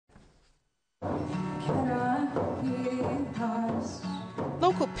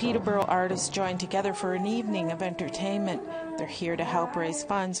Local Peterborough artists joined together for an evening of entertainment. They're here to help raise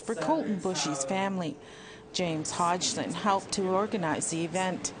funds for Colten Bouchie's family. James Hodgson helped to organize the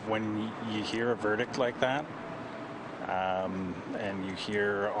event. When you hear a verdict like that, and you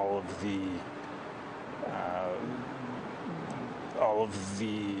hear all of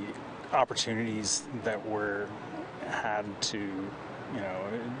the opportunities that were had to,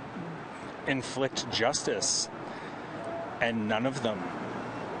 inflict justice, and none of them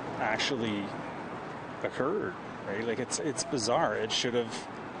actually occurred, right? Like it's bizarre.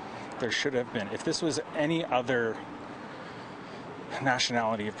 There should have been. If this was any other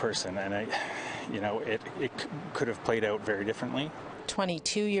nationality of person, and it could have played out very differently.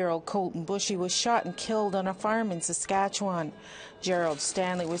 22-year-old Colten Bouchie was shot and killed on a farm in Saskatchewan. Gerald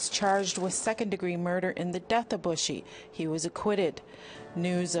Stanley was charged with second-degree murder in the death of Boushie. He was acquitted.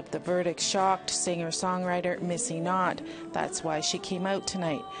 News of the verdict shocked singer-songwriter Missy Knott. That's why she came out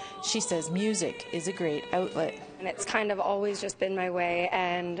tonight. She says music is a great outlet. And it's kind of always just been my way,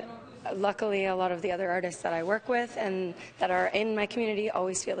 and luckily a lot of the other artists that I work with and that are in my community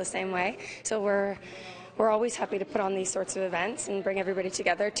always feel the same way. So we're always happy to put on these sorts of events and bring everybody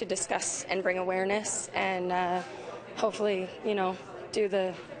together to discuss and bring awareness and hopefully,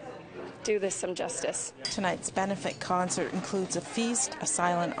 do this some justice. Tonight's benefit concert includes a feast, a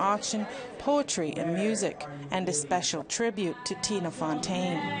silent auction, poetry and music, and a special tribute to Tina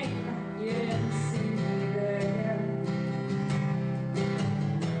Fontaine.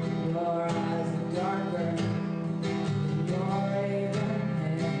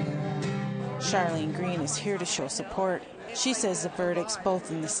 Charlene Green is here to show support. She says the verdicts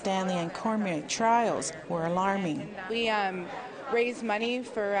both in the Stanley and Cormier trials were alarming. We raise money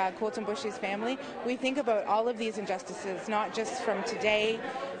for Colten Bouchie's family. We think about all of these injustices, not just from today,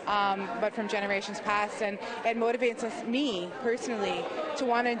 but from generations past, and it motivates me personally to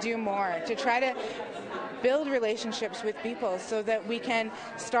want to do more, to try to build relationships with people so that we can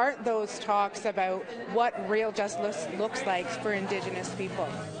start those talks about what real justice looks like for Indigenous people.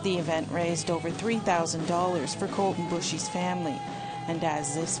 The event raised over $3,000 for Colten Bouchie's family. And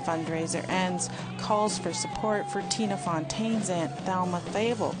as this fundraiser ends, calls for support for Tina Fontaine's aunt, Thelma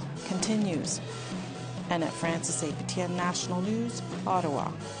Fable, continues. Annette Francis, APTN National News,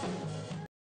 Ottawa.